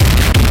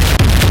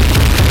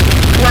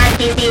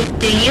disease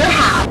do you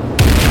have?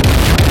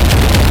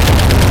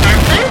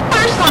 Answer: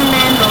 person,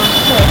 man, or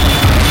ship.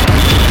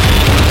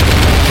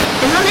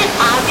 Isn't it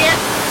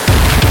obvious?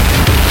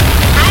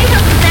 I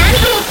have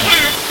dental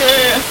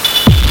cancer.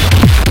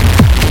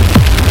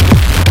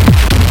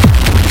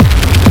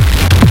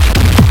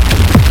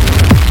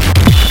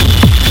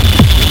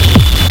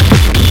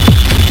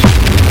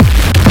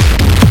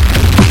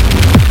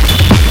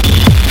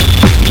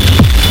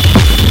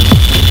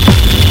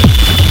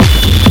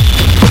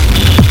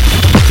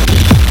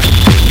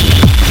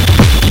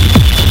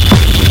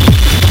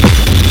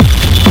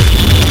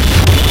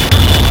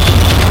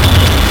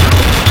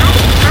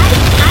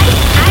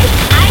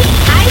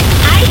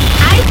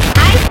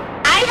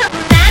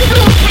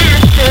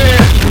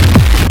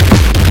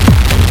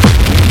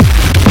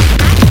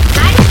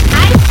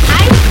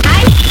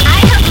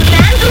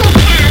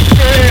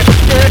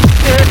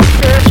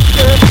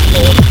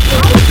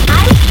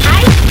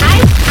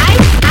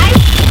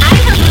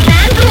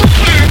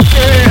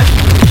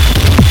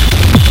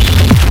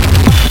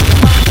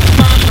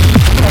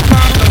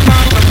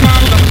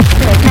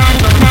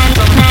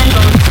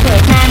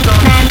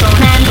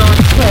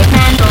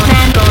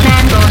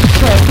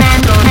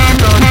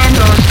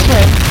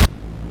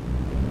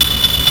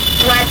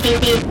 What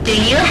disease do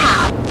you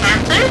have?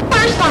 Answer: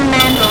 person,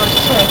 man, or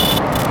ship.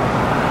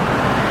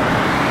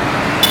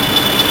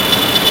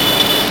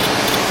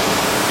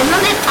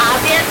 Isn't it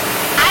obvious?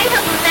 I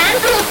have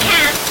dental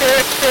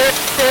cancer.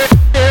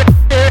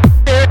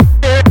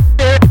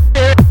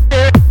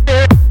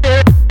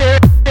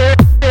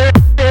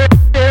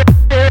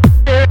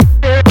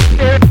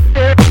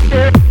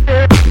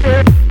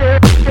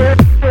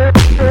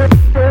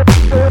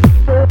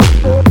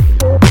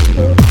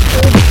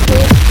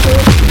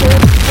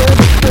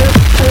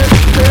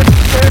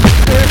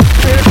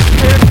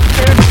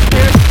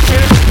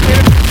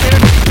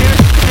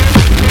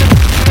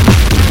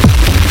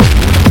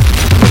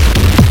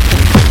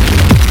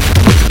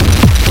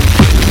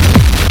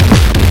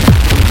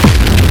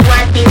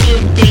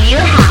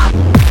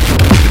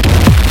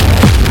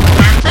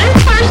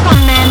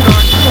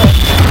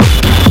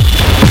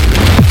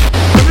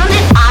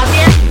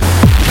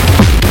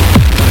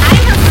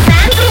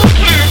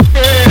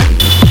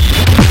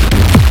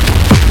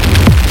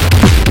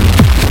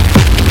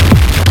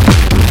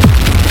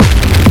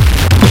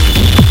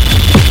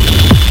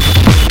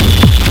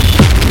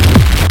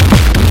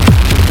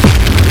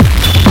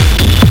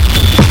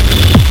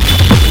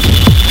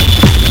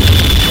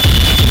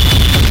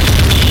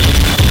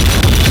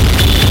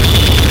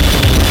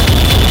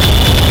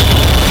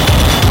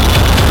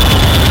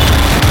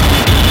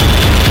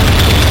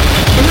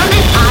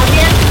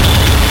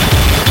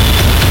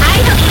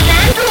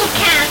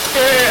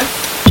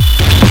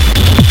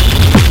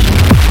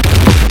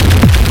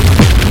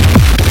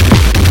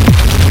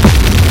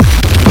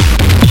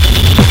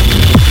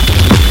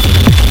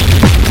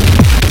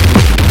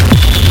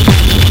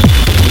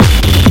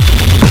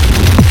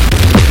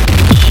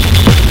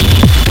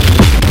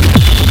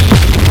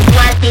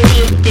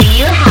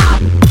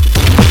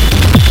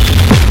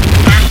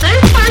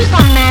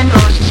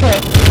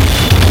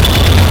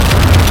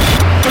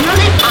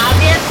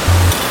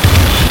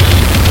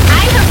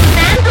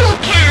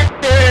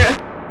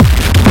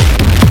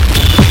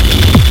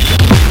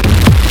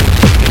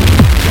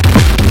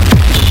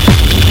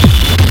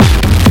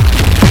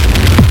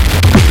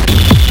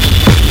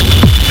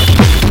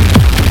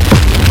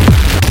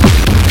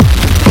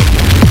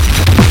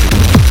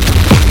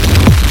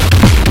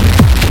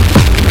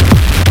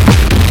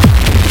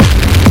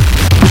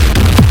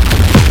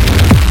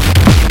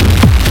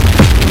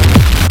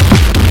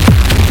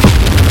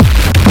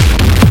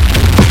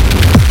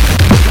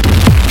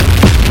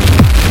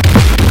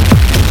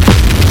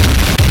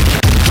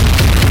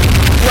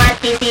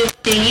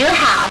 Do you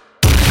have?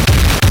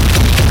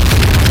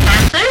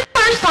 Answer: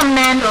 person,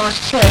 man, or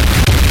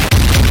ship.